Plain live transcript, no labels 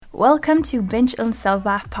Welcome to Binge on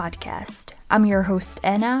Self-Love podcast. I'm your host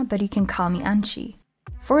Anna, but you can call me Anchi.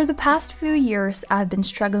 For the past few years, I've been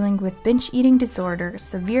struggling with binge eating disorder,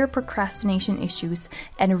 severe procrastination issues,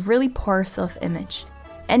 and a really poor self-image.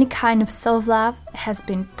 Any kind of self-love has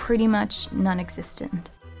been pretty much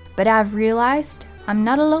non-existent. But I've realized I'm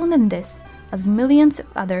not alone in this, as millions of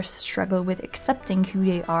others struggle with accepting who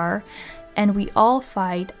they are, and we all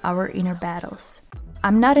fight our inner battles.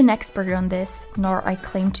 I'm not an expert on this, nor I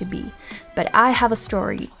claim to be, but I have a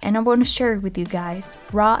story and I want to share it with you guys,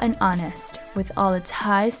 raw and honest, with all its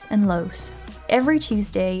highs and lows. Every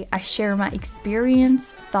Tuesday, I share my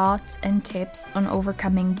experience, thoughts, and tips on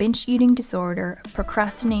overcoming binge eating disorder,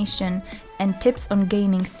 procrastination, and tips on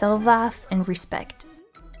gaining self-love and respect.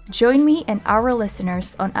 Join me and our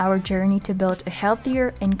listeners on our journey to build a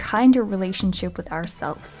healthier and kinder relationship with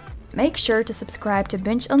ourselves. Make sure to subscribe to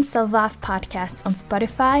Binge on Self-Love podcast on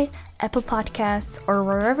Spotify, Apple Podcasts, or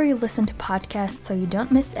wherever you listen to podcasts so you don't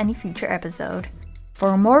miss any future episode.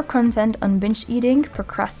 For more content on binge eating,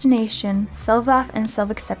 procrastination, self-love, and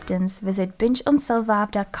self-acceptance, visit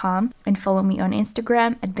bingeonselflove.com and follow me on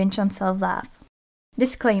Instagram at bingeonselflove.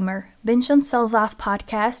 Disclaimer: Binge on Self-Love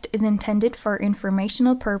podcast is intended for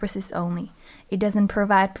informational purposes only. It doesn't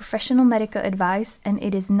provide professional medical advice, and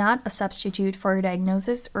it is not a substitute for a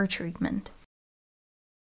diagnosis or treatment.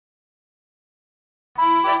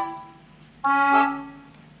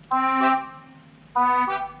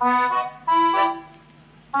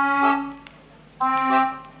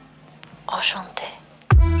 Enchanté.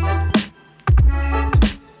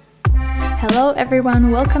 Hello everyone,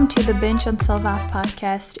 welcome to the Binge on Self-Love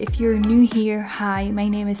podcast. If you're new here, hi, my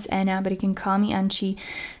name is Anna, but you can call me Anchi.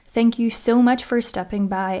 Thank you so much for stopping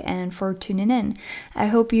by and for tuning in. I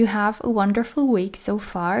hope you have a wonderful week so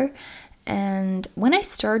far. And when I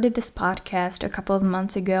started this podcast a couple of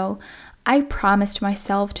months ago, I promised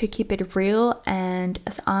myself to keep it real and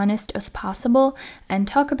as honest as possible and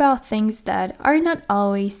talk about things that are not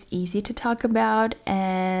always easy to talk about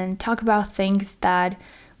and talk about things that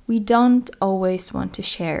we don't always want to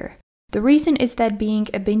share. The reason is that being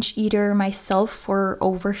a binge eater myself for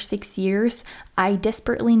over 6 years, I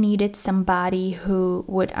desperately needed somebody who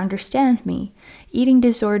would understand me. Eating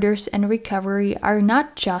disorders and recovery are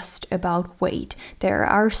not just about weight. There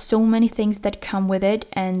are so many things that come with it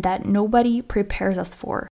and that nobody prepares us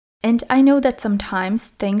for. And I know that sometimes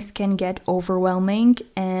things can get overwhelming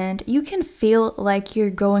and you can feel like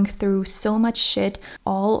you're going through so much shit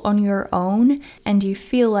all on your own and you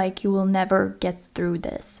feel like you will never get through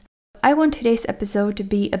this. I want today's episode to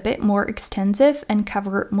be a bit more extensive and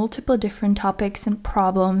cover multiple different topics and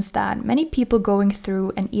problems that many people going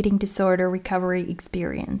through an eating disorder recovery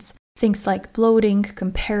experience. Things like bloating,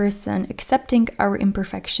 comparison, accepting our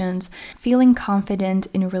imperfections, feeling confident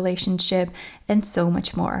in a relationship, and so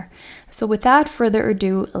much more. So without further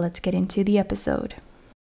ado, let's get into the episode.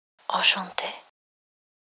 Enchanté.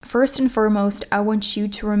 First and foremost, I want you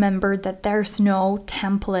to remember that there's no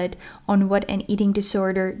template on what an eating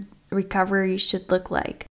disorder recovery should look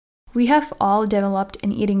like. We have all developed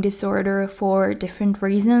an eating disorder for different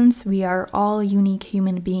reasons. We are all unique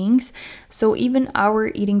human beings, so even our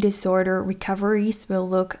eating disorder recoveries will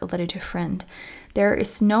look a little different. There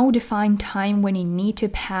is no defined time when you need to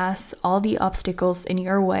pass all the obstacles in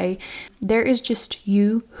your way. There is just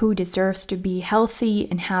you who deserves to be healthy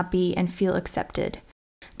and happy and feel accepted.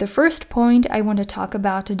 The first point I want to talk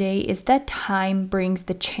about today is that time brings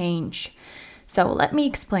the change. So let me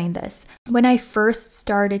explain this. When I first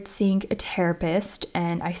started seeing a therapist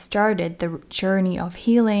and I started the journey of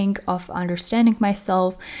healing, of understanding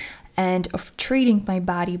myself, and of treating my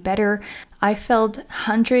body better, I felt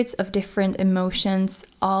hundreds of different emotions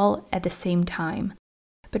all at the same time.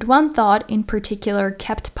 But one thought in particular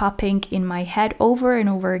kept popping in my head over and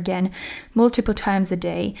over again, multiple times a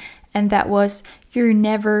day, and that was, you're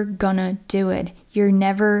never gonna do it. You're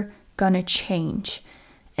never gonna change.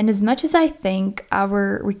 And as much as I think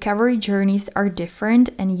our recovery journeys are different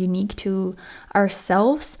and unique to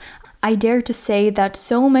ourselves, I dare to say that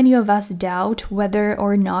so many of us doubt whether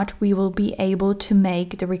or not we will be able to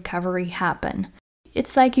make the recovery happen.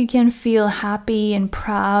 It's like you can feel happy and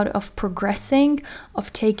proud of progressing,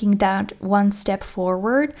 of taking that one step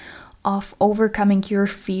forward, of overcoming your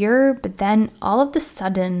fear, but then all of a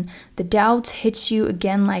sudden, the doubts hit you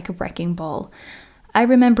again like a wrecking ball. I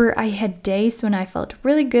remember I had days when I felt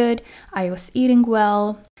really good, I was eating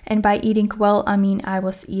well, and by eating well, I mean I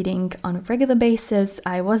was eating on a regular basis,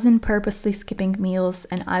 I wasn't purposely skipping meals,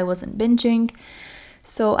 and I wasn't binging.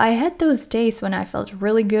 So I had those days when I felt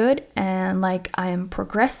really good and like I am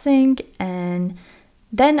progressing and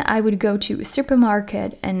Then I would go to a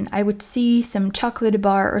supermarket and I would see some chocolate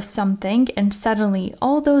bar or something, and suddenly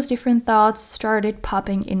all those different thoughts started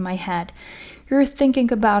popping in my head. You're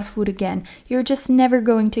thinking about food again. You're just never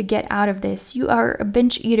going to get out of this. You are a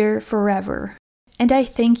binge eater forever. And I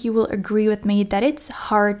think you will agree with me that it's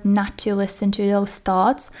hard not to listen to those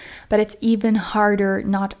thoughts, but it's even harder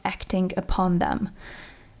not acting upon them.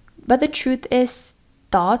 But the truth is,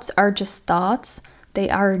 thoughts are just thoughts. They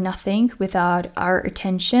are nothing without our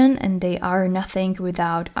attention, and they are nothing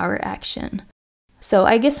without our action. So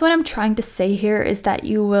I guess what I'm trying to say here is that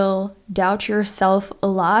you will doubt yourself a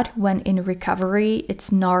lot when in recovery.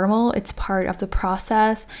 It's normal, it's part of the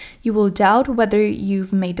process. You will doubt whether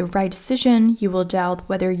you've made the right decision. You will doubt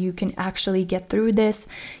whether you can actually get through this.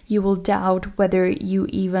 You will doubt whether you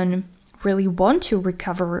even really want to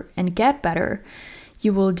recover and get better.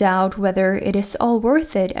 You will doubt whether it is all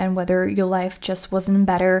worth it and whether your life just wasn't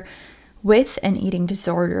better with an eating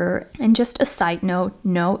disorder. And just a side note,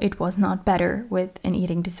 no, it was not better with an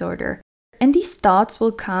eating disorder. And these thoughts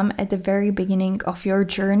will come at the very beginning of your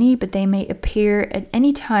journey, but they may appear at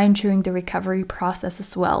any time during the recovery process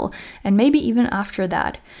as well, and maybe even after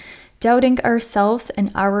that. Doubting ourselves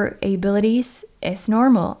and our abilities is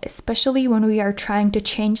normal, especially when we are trying to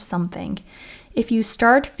change something. If you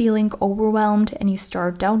start feeling overwhelmed and you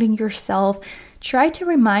start doubting yourself, try to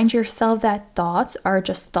remind yourself that thoughts are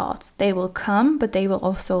just thoughts. They will come, but they will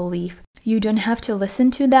also leave. You don't have to listen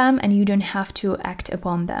to them and you don't have to act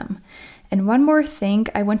upon them. And one more thing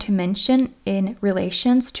I want to mention in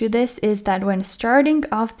relations to this is that when starting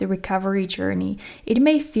off the recovery journey, it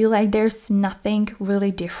may feel like there's nothing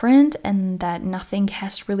really different and that nothing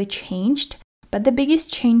has really changed. But the biggest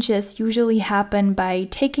changes usually happen by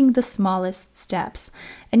taking the smallest steps.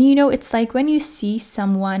 And it's like when you see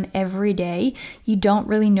someone every day, you don't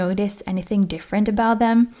really notice anything different about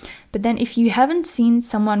them. But then if you haven't seen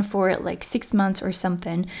someone for like 6 months or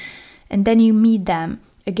something, and then you meet them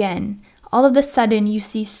again, all of a sudden you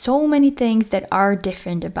see so many things that are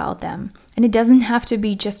different about them. And it doesn't have to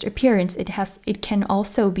be just appearance. It can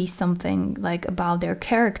also be something like about their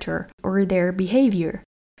character or their behavior.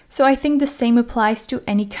 So I think the same applies to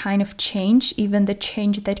any kind of change, even the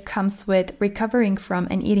change that comes with recovering from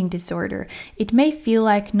an eating disorder. It may feel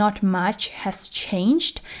like not much has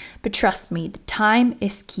changed, but trust me, the time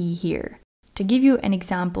is key here. To give you an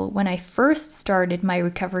example, when I first started my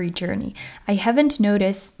recovery journey, I haven't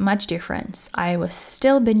noticed much difference. I was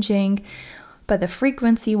still binging, but the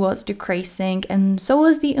frequency was decreasing, and so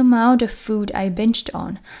was the amount of food I binged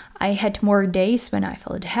on. I had more days when I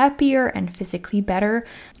felt happier and physically better,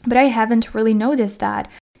 but I haven't really noticed that.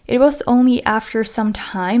 It was only after some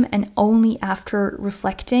time and only after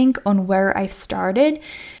reflecting on where I've started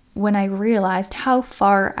when I realized how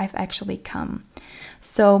far I've actually come.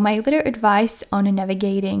 So my little advice on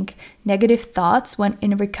navigating negative thoughts when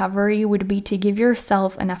in recovery would be to give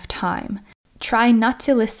yourself enough time. Try not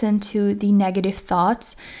to listen to the negative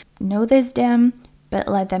thoughts. Notice them, but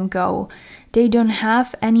let them go. They don't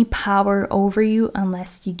have any power over you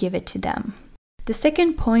unless you give it to them. The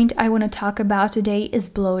second point I want to talk about today is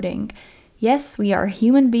bloating. Yes, we are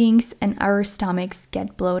human beings and our stomachs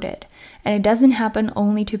get bloated. And it doesn't happen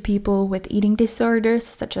only to people with eating disorders,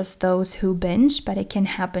 such as those who binge, but it can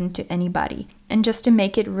happen to anybody. And just to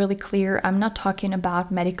make it really clear, I'm not talking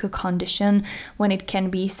about medical condition when it can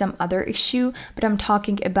be some other issue, but I'm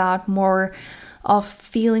talking about more of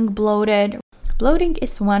feeling bloated. Bloating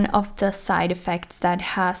is one of the side effects that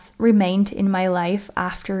has remained in my life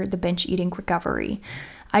after the binge eating recovery.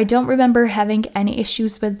 I don't remember having any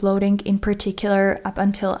issues with bloating in particular up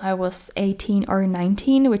until I was 18 or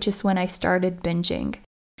 19, which is when I started binging.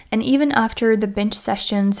 And even after the binge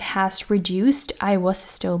sessions has reduced, I was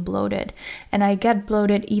still bloated. And I get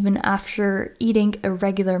bloated even after eating a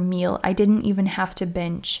regular meal. I didn't even have to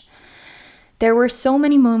binge. There were so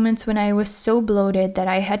many moments when I was so bloated that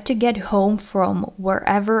I had to get home from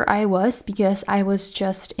wherever I was because I was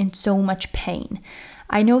just in so much pain.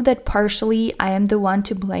 I know that partially I am the one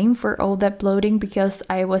to blame for all that bloating because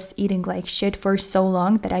I was eating like shit for so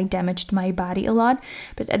long that I damaged my body a lot.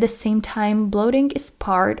 But at the same time, bloating is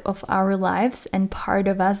part of our lives and part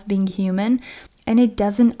of us being human. And it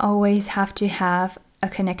doesn't always have to have a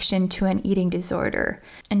connection to an eating disorder.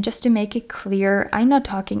 And just to make it clear, I'm not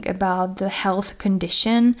talking about the health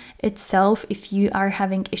condition itself. If you are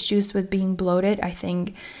having issues with being bloated, I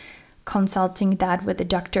think consulting that with a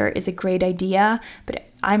doctor is a great idea, but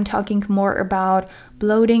I'm talking more about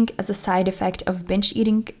bloating as a side effect of binge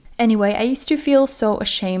eating. Anyway, I used to feel so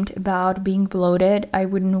ashamed about being bloated. I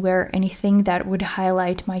wouldn't wear anything that would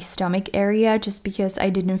highlight my stomach area just because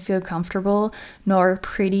I didn't feel comfortable nor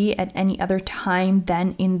pretty at any other time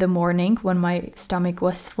than in the morning when my stomach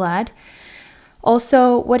was flat.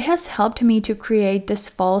 Also, what has helped me to create this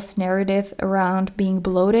false narrative around being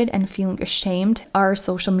bloated and feeling ashamed are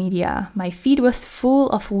social media. My feed was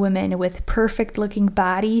full of women with perfect looking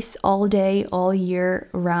bodies all day, all year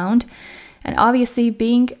round. And obviously,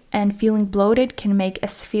 being and feeling bloated can make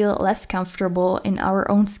us feel less comfortable in our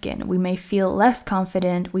own skin. We may feel less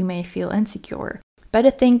confident, we may feel insecure. But the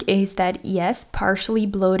thing is that yes, partially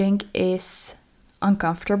bloating is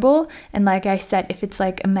uncomfortable. And like I said, if it's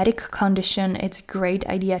like a medical condition, it's a great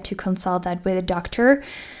idea to consult that with a doctor.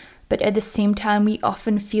 But at the same time, we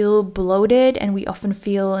often feel bloated and we often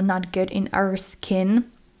feel not good in our skin.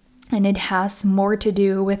 And it has more to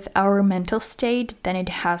do with our mental state than it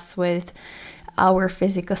has with our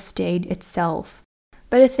physical state itself.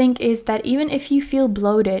 But the thing is that even if you feel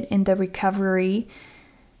bloated in the recovery,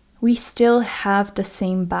 we still have the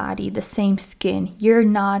same body, the same skin. You're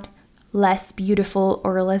not less beautiful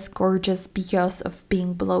or less gorgeous because of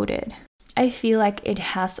being bloated. I feel like it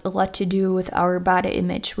has a lot to do with our body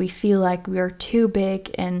image. We feel like we are too big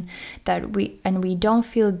and we don't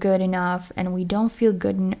feel good enough and we don't feel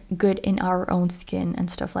good in our own skin and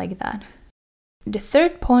stuff like that. The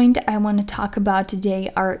third point I want to talk about today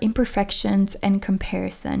are imperfections and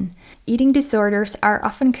comparison. Eating disorders are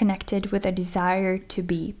often connected with a desire to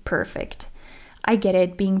be perfect. I get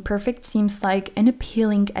it, being perfect seems like an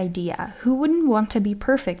appealing idea. Who wouldn't want to be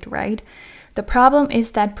perfect, right? The problem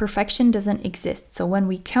is that perfection doesn't exist. So when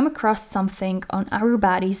we come across something on our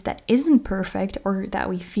bodies that isn't perfect or that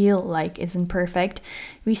we feel like isn't perfect,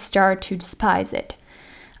 we start to despise it.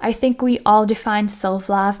 I think we all define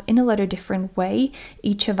self-love in a little different way.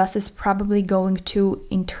 Each of us is probably going to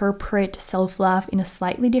interpret self-love in a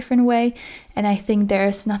slightly different way, and I think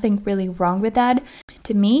there's nothing really wrong with that.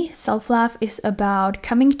 To me, self-love is about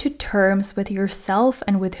coming to terms with yourself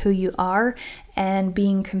and with who you are and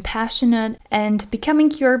being compassionate and becoming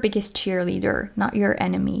your biggest cheerleader, not your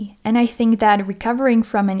enemy. And I think that recovering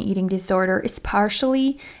from an eating disorder is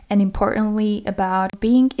partially and importantly about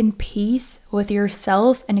being in peace with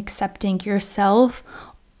yourself and accepting yourself,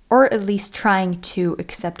 or at least trying to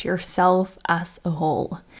accept yourself as a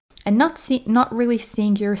whole. And not really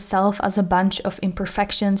seeing yourself as a bunch of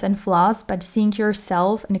imperfections and flaws, but seeing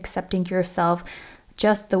yourself and accepting yourself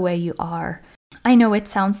just the way you are. I know it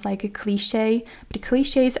sounds like a cliche, but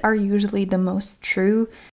cliches are usually the most true.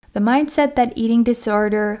 The mindset that eating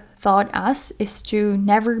disorder taught us is to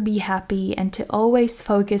never be happy and to always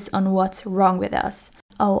focus on what's wrong with us.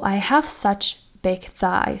 Oh, I have such big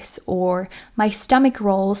thighs, or my stomach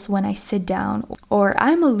rolls when I sit down, or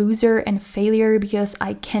I'm a loser and failure because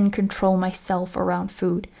I can control myself around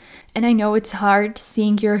food. And I know it's hard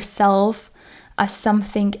seeing yourself as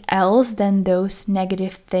something else than those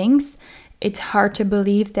negative things. It's hard to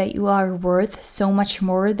believe that you are worth so much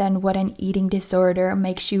more than what an eating disorder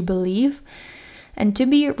makes you believe. And to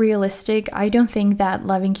be realistic, I don't think that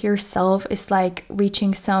loving yourself is like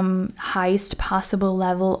reaching some highest possible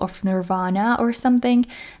level of nirvana or something.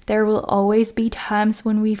 There will always be times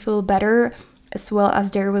when we feel better, as well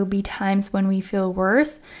as there will be times when we feel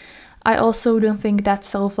worse. I also don't think that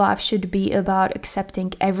self-love should be about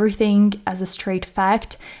accepting everything as a straight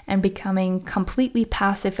fact and becoming completely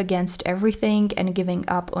passive against everything and giving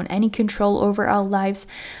up on any control over our lives.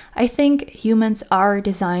 I think humans are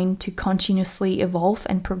designed to continuously evolve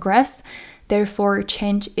and progress. Therefore,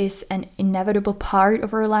 change is an inevitable part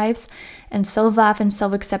of our lives, and self-love and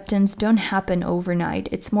self-acceptance don't happen overnight.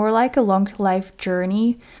 It's more like a long life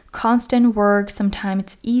journey, constant work. Sometimes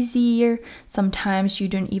it's easier, sometimes you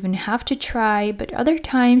don't even have to try, but other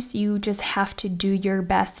times you just have to do your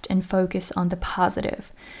best and focus on the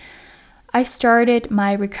positive. I started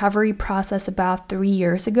my recovery process about 3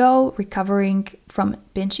 years ago, recovering from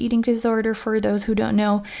binge eating disorder for those who don't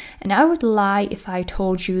know, and I would lie if I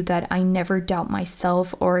told you that I never doubt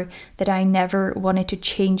myself or that I never wanted to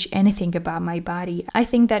change anything about my body. I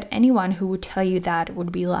think that anyone who would tell you that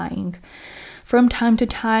would be lying. From time to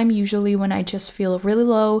time, usually when I just feel really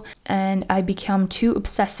low and I become too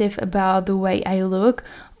obsessive about the way I look,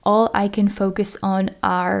 all I can focus on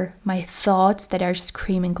are my thoughts that are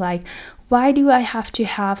screaming like, why do I have to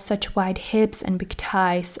have such wide hips and big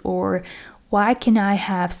thighs? Or why can I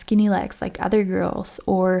have skinny legs like other girls?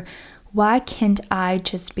 Or why can't I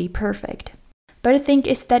just be perfect? But the thing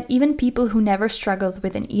is that even people who never struggled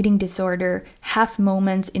with an eating disorder have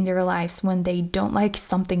moments in their lives when they don't like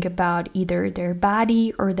something about either their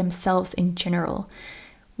body or themselves in general.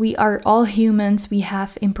 We are all humans, we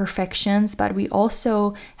have imperfections, but we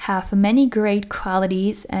also have many great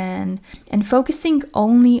qualities, and focusing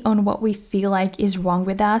only on what we feel like is wrong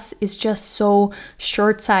with us is just so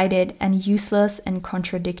short-sighted and useless and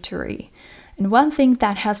contradictory. And one thing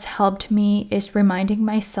that has helped me is reminding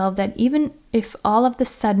myself that even if all of a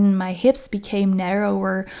sudden my hips became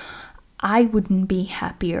narrower, I wouldn't be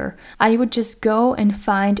happier. I would just go and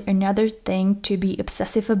find another thing to be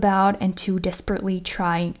obsessive about and to desperately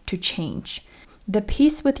try to change. The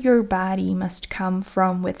peace with your body must come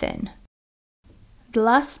from within. The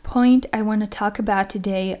last point I want to talk about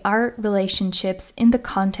today are relationships in the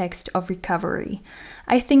context of recovery.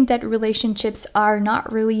 I think that relationships are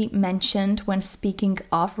not really mentioned when speaking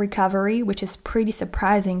of recovery, which is pretty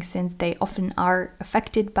surprising since they often are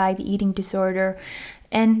affected by the eating disorder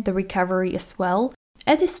and the recovery as well.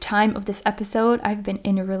 At this time of this episode, I've been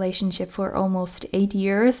in a relationship for almost 8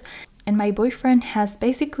 years, and my boyfriend has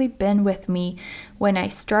basically been with me when I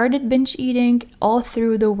started binge eating, all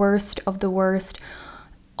through the worst of the worst,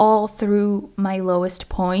 all through my lowest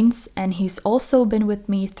points, and he's also been with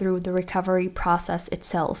me through the recovery process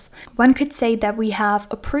itself. One could say that we have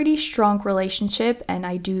a pretty strong relationship, and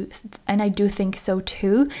I do think so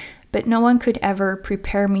too. But no one could ever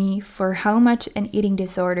prepare me for how much an eating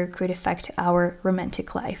disorder could affect our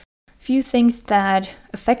romantic life. Few things that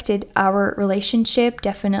affected our relationship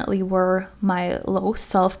definitely were my low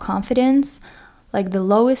self-confidence, like the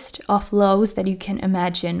lowest of lows that you can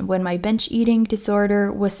imagine. When my binge eating disorder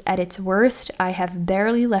was at its worst, I have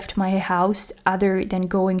barely left my house other than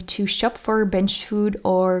going to shop for binge food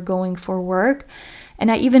or going for work.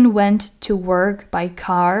 And I even went to work by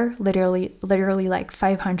car, literally like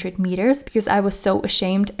 500 meters, because I was so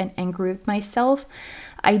ashamed and angry with myself.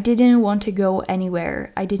 I didn't want to go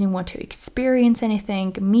anywhere. I didn't want to experience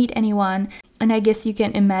anything, meet anyone. And I guess you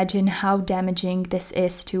can imagine how damaging this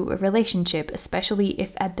is to a relationship, especially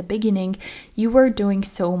if at the beginning you were doing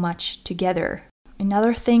so much together.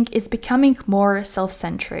 Another thing is becoming more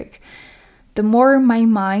self-centric. The more my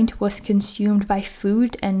mind was consumed by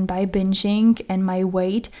food and by binging and my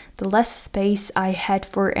weight, the less space I had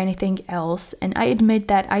for anything else. And I admit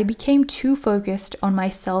that I became too focused on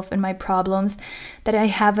myself and my problems that I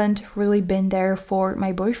haven't really been there for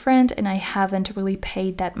my boyfriend, and I haven't really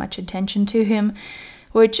paid that much attention to him,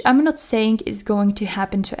 which I'm not saying is going to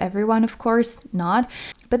happen to everyone, of course not,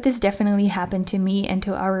 but this definitely happened to me and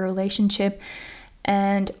to our relationship.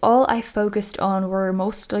 And all I focused on were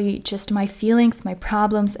mostly just my feelings, my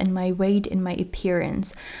problems, and my weight and my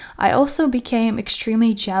appearance. I also became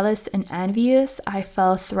extremely jealous and envious. I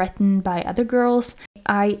felt threatened by other girls.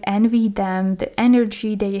 I envied them, the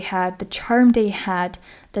energy they had, the charm they had,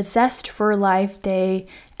 the zest for life they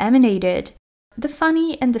emanated. The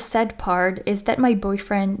funny and the sad part is that my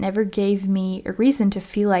boyfriend never gave me a reason to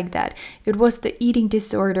feel like that. It was the eating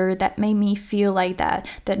disorder that made me feel like that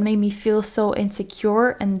made me feel so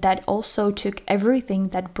insecure, and that also took everything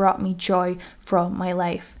that brought me joy from my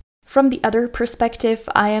life. From the other perspective,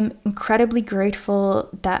 I am incredibly grateful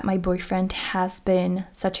that my boyfriend has been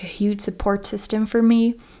such a huge support system for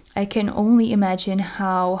me. I can only imagine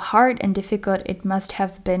how hard and difficult it must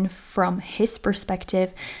have been from his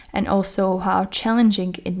perspective, and also how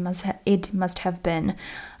challenging it must have been.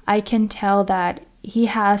 I can tell that he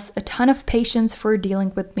has a ton of patience for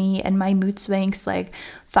dealing with me and my mood swings like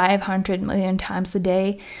 500 million times a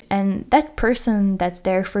day. And that person that's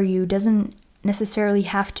there for you doesn't necessarily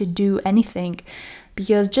have to do anything,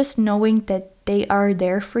 because just knowing that they are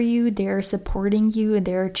there for you, they're supporting you,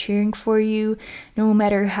 they're cheering for you, no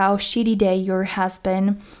matter how shitty day your has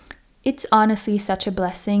been, it's honestly such a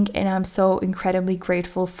blessing, and I'm so incredibly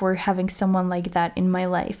grateful for having someone like that in my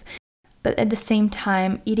life. But at the same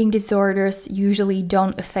time, eating disorders usually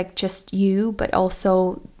don't affect just you, but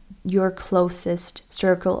also your closest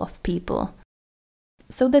circle of people.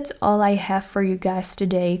 So that's all I have for you guys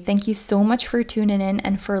today. Thank you so much for tuning in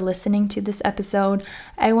and for listening to this episode.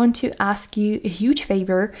 I want to ask you a huge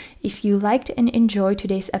favor. If you liked and enjoyed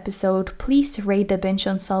today's episode, please rate the Binge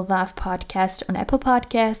on Self-Love podcast on Apple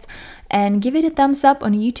Podcasts and give it a thumbs up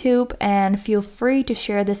on YouTube, and feel free to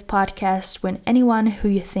share this podcast with anyone who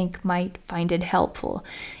you think might find it helpful.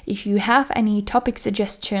 If you have any topic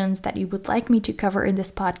suggestions that you would like me to cover in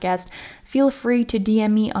this podcast, feel free to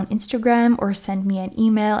DM me on Instagram or send me an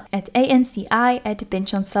email at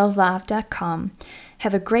anci@bingeonselflove.com.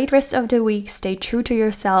 Have a great rest of the week, stay true to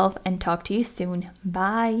yourself, and talk to you soon.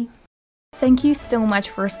 Bye! Thank you so much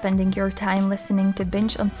for spending your time listening to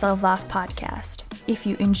Binge on Self-Love podcast. If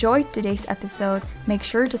you enjoyed today's episode, make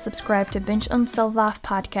sure to subscribe to Binge on Self-Love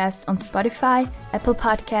podcast on Spotify, Apple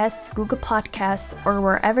Podcasts, Google Podcasts, or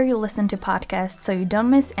wherever you listen to podcasts so you don't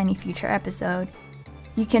miss any future episode.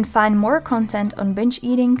 You can find more content on binge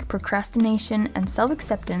eating, procrastination, and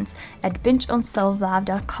self-acceptance at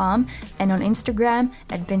bingeonselflove.com and on Instagram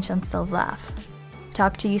at bingeonselflove.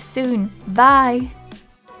 Talk to you soon. Bye!